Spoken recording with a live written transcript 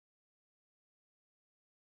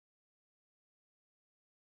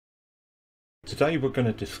Today we're going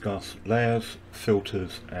to discuss layers,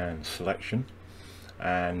 filters and selection,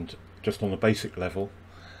 and just on a basic level,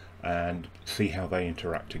 and see how they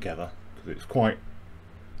interact together, because it's quite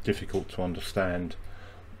difficult to understand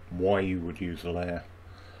why you would use a layer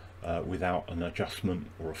without an adjustment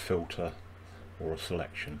or a filter or a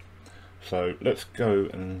selection. So let's go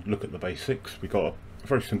and look at the basics. We've got a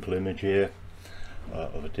very simple image here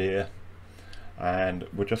of a deer, and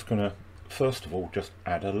we're just going to first of all just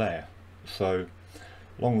add a layer. So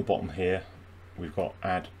along the bottom here we've got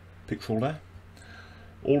add pixel layer.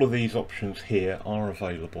 All of these options here are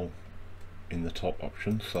available in the top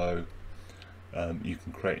option, so you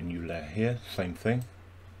can create a new layer here, same thing.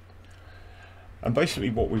 And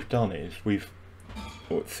basically what we've done is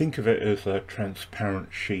think of it as a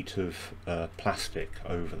transparent sheet of plastic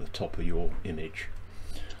over the top of your image,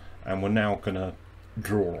 and we're now going to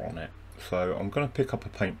draw on it. So I'm going to pick up a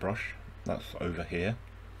paintbrush, that's over here.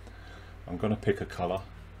 I'm going to pick a colour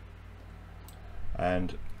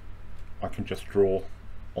and I can just draw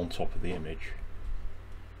on top of the image.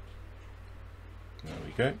 There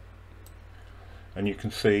we go. And you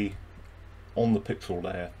can see on the pixel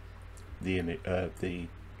layer the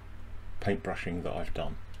paintbrushing that I've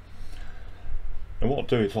done. And what I'll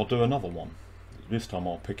do is I'll do another one. This time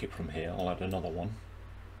I'll pick it from here, I'll add another one,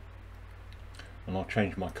 and I'll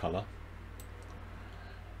change my colour.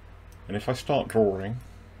 And if I start drawing,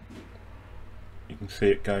 you can see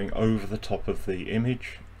it going over the top of the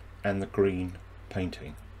image and the green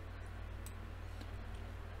painting.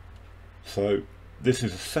 So this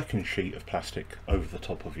is a second sheet of plastic over the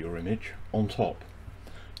top of your image on top.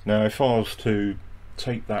 Now if I was to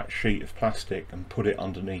take that sheet of plastic and put it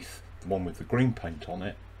underneath the one with the green paint on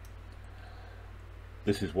it,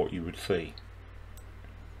 this is what you would see.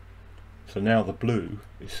 So now the blue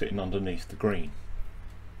is sitting underneath the green,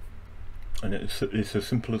 and it's as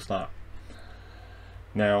simple as that.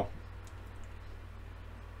 Now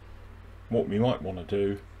what we might want to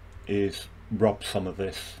do is rub some of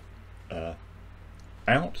this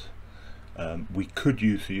out. We could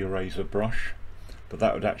use the eraser brush, but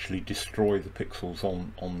that would actually destroy the pixels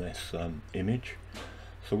on this image.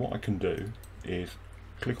 So what I can do is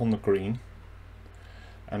click on the green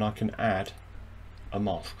and I can add a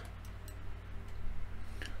mask.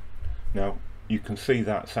 Now you can see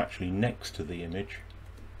that's actually next to the image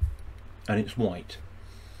and it's white,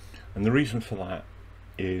 and the reason for that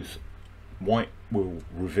is white will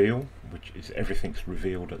reveal, which is everything's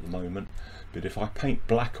revealed at the moment, but if I paint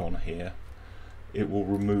black on here it will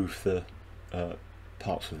remove the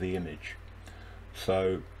parts of the image.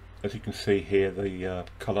 So as you can see here, the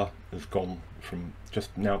colour has gone from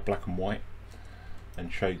just now black and white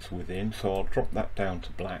and shades within, so I'll drop that down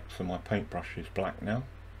to black, so my paintbrush is black now.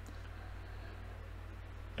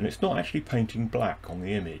 And it's not actually painting black on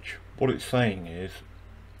the image. What it's saying is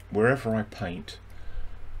wherever I paint,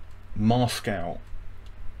 mask out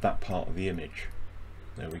that part of the image.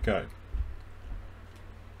 There we go.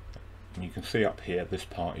 And you can see up here this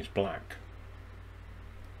part is black.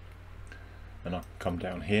 And I can come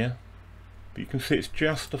down here, but you can see it's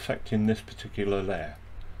just affecting this particular layer.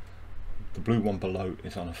 The blue one below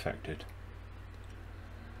is unaffected.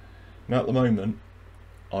 Now at the moment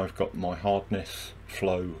I've got my hardness,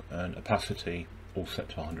 flow and opacity all set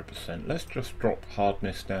to 100%. Let's just drop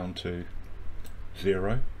hardness down to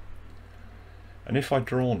 0. And if I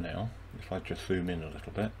draw now, if I just zoom in a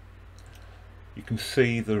little bit, you can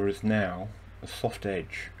see there is now a soft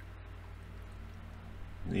edge.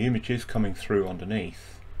 The image is coming through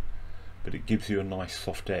underneath, but it gives you a nice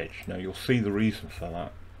soft edge. Now you'll see the reason for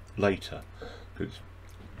that later, because it's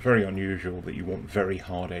very unusual that you want very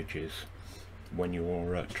hard edges when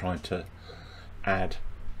you're trying to add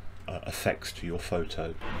effects to your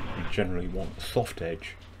photo. You generally want a soft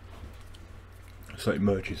edge so it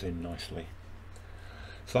merges in nicely.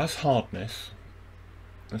 So that's hardness.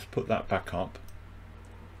 Let's put that back up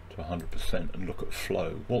to 100% and look at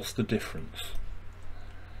flow. What's the difference?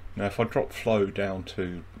 Now if I drop flow down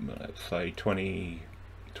to, let's say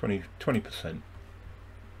 20%,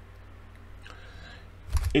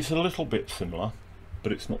 it's a little bit similar,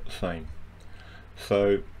 but it's not the same.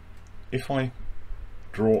 So if I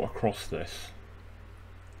draw across this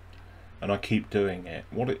and I keep doing it,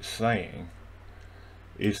 what it's saying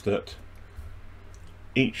is that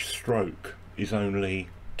each stroke is only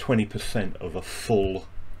 20% of a full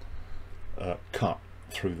cut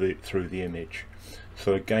through the image.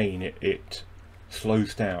 So again it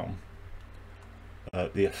slows down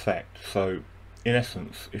the effect. So in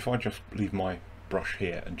essence, if I just leave my brush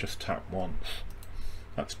here and just tap once,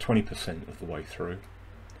 that's 20% of the way through.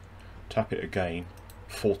 Tap it again,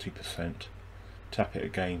 40%, tap it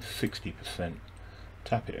again 60%,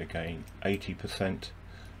 tap it again 80%,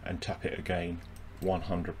 and tap it again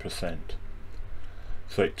 100%.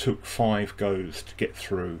 So it took 5 goes to get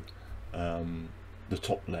through the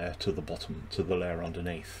top layer to the bottom, to the layer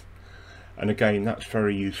underneath. And again, that's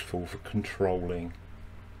very useful for controlling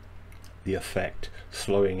the effect,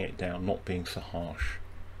 slowing it down, not being so harsh.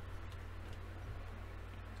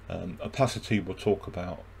 Opacity we'll talk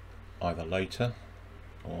about either later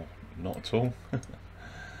or not at all.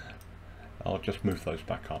 I'll just move those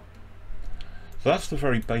back up. So that's the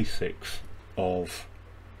very basics of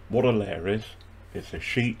what a layer is. It's a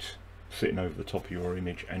sheet sitting over the top of your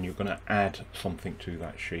image, and you're going to add something to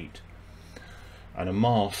that sheet. And a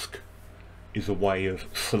mask is a way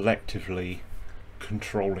of selectively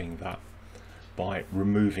controlling that by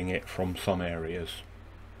removing it from some areas.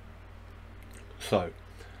 So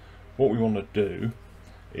what we want to do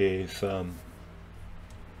is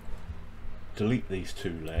delete these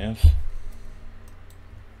 2 layers.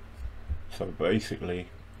 So basically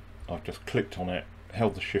I've just clicked on it,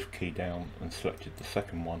 held the shift key down and selected the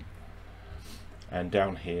second one, and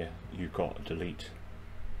down here you've got a delete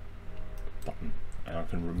button and I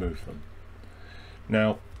can remove them.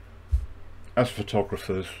 Now, as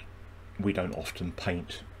photographers, we don't often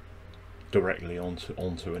paint directly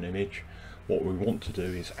onto an image. What we want to do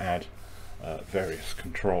is add various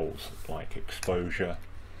controls like exposure,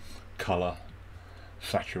 color,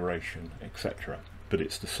 saturation, etc. But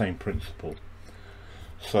it's the same principle.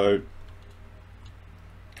 So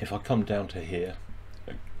if I come down to here,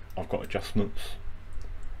 I've got adjustments.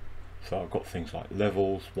 So I've got things like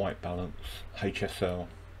levels, white balance, HSL,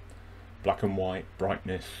 black and white,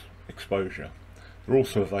 brightness, exposure. They're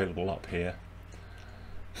also available up here.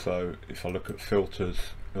 So if I look at filters,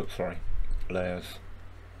 layers,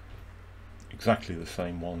 exactly the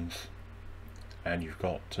same ones, and you've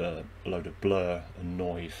got a load of blur and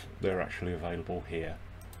noise. They're actually available here.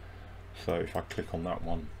 So if I click on that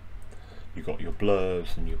one, you've got your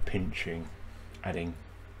blurs and your pinching, adding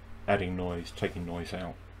noise, taking noise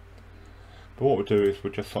out. But what we'll do is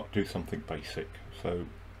we'll just do something basic. So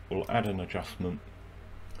we'll add an adjustment,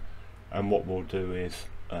 and what we'll do is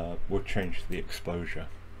we'll change the exposure.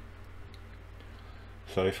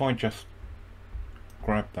 So if I just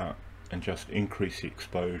grab that and just increase the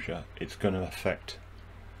exposure, it's going to affect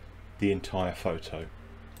the entire photo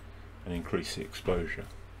and increase the exposure.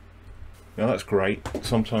 Now that's great.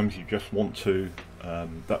 Sometimes you just want to,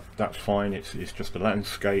 that's fine, it's just a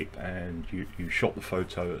landscape and you shot the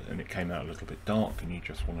photo and it came out a little bit dark and you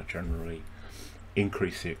just want to generally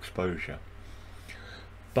increase the exposure.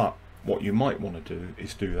 But what you might want to do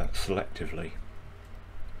is do that selectively.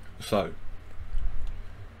 So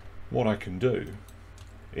what I can do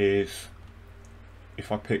is, if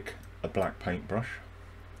I pick a black paintbrush,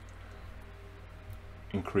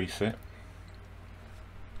 increase it,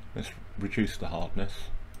 let's reduce the hardness,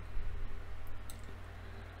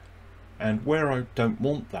 and where I don't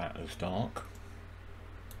want that as dark,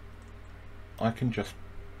 I can just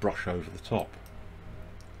brush over the top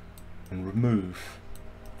and remove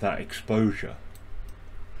that exposure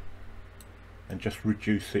and just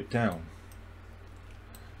reduce it down.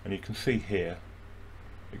 And you can see here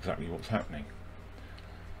exactly what's happening.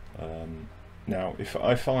 Now if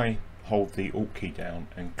I hold the Alt key down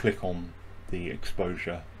and click on the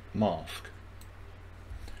exposure mask,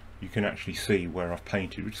 you can actually see where I've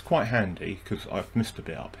painted, which is quite handy because I've missed a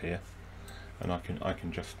bit up here, and I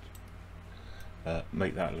can just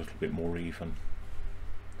make that a little bit more even.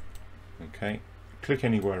 Okay, click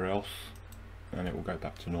anywhere else and it will go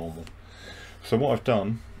back to normal. So what I've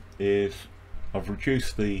done is I've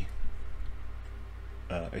reduced the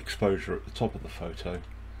exposure at the top of the photo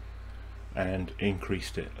and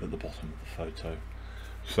increased it at the bottom of the photo.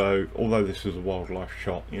 So although this is a wildlife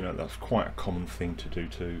shot, you know, that's quite a common thing to do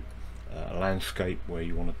to a landscape where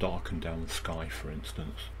you want to darken down the sky, for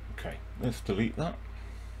instance. Okay, let's delete that.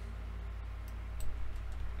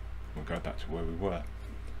 We'll go back to where we were.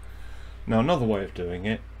 Now another way of doing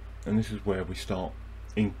it, and this is where we start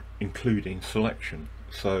including selection.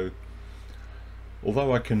 So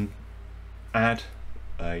although I can add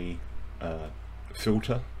a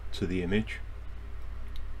filter to the image,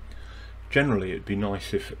 generally it'd be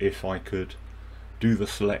nice if I could do the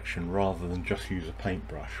selection rather than just use a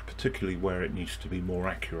paintbrush, particularly where it needs to be more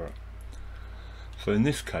accurate. So in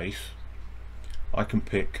this case I can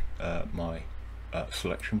pick my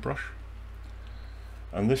selection brush,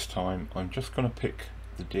 and this time I'm just going to pick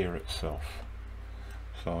the deer itself.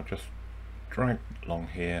 So I'll just drag along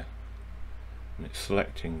here and it's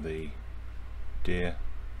selecting the deer.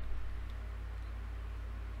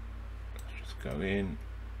 Let's just go in,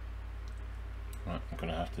 Right, I'm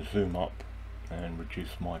going to have to zoom up and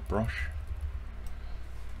reduce my brush.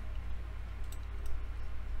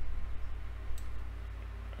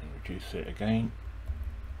 And reduce it again.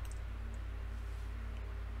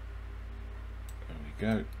 There we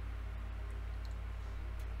go.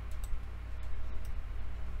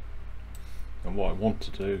 And what I want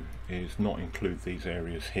to do is not include these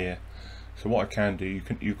areas here. So what I can do,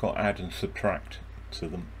 you've got add and subtract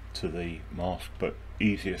to the mask, but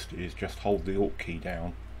easiest is just hold the Alt key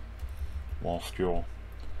down whilst you're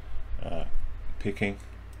picking,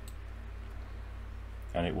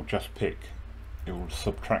 and it will just pick. It will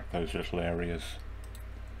subtract those little areas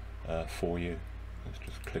for you. Let's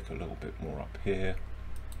just click a little bit more up here.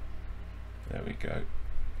 There we go.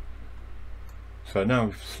 So now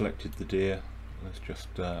we've selected the deer, let's just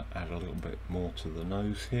add a little bit more to the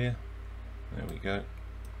nose here. There we go.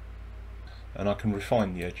 And I can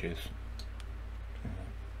refine the edges.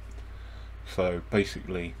 So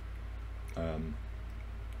basically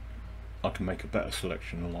I can make a better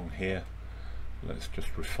selection along here. Let's just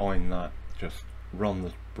refine that, just run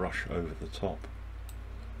the brush over the top.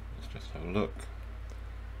 Let's just have a look.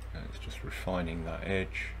 And it's just refining that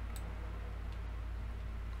edge.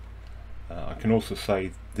 I can also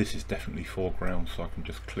say this is definitely foreground, so I can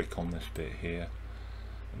just click on this bit here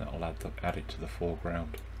and that'll add it to the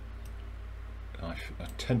foreground. I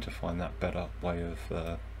tend to find that better way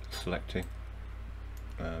of selecting.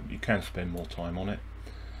 You can spend more time on it,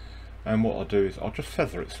 and what I'll do is I'll just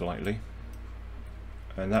feather it slightly,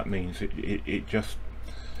 and that means it just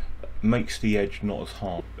makes the edge not as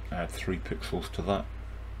hard. Add 3 pixels to that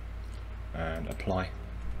and apply.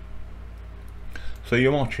 So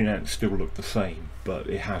your marching ants still look the same, but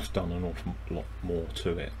it has done an awful lot more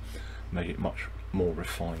to it, made it much more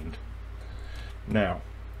refined. Now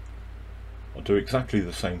I'll do exactly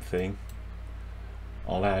the same thing.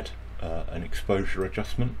 I'll add an exposure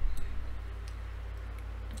adjustment,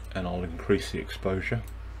 and I'll increase the exposure,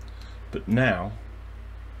 but now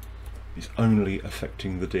it's only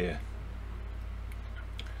affecting the deer,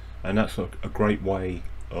 and that's a great way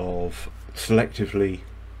of selectively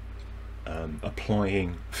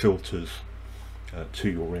applying filters to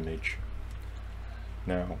your image.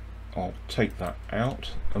 Now I'll take that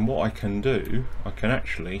out, and what I can do, I can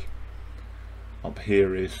actually, up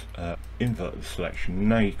here is invert the selection.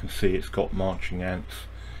 Now you can see it's got marching ants,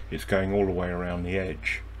 it's going all the way around the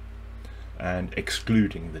edge and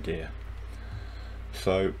excluding the deer.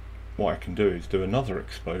 So what I can do is do another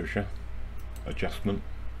exposure adjustment,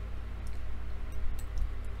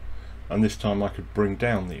 and this time I could bring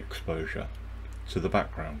down the exposure to the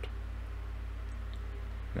background.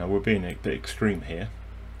 Now we're being a bit extreme here.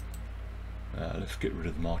 Let's get rid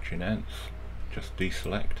of the marching ants, just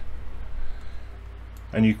deselect,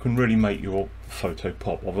 and you can really make your photo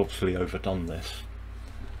pop. I've obviously overdone this,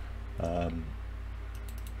 so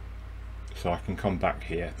I can come back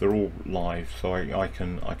here. They're all live, so I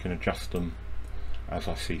can adjust them as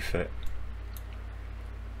I see fit.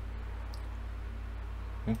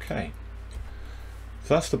 Okay,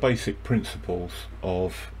 so that's the basic principles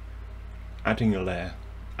of adding a layer,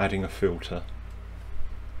 adding a filter,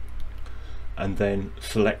 and then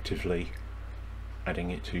selectively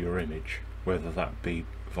adding it to your image, whether that be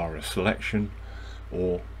via a selection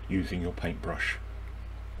or using your paintbrush.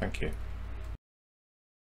 Thank you.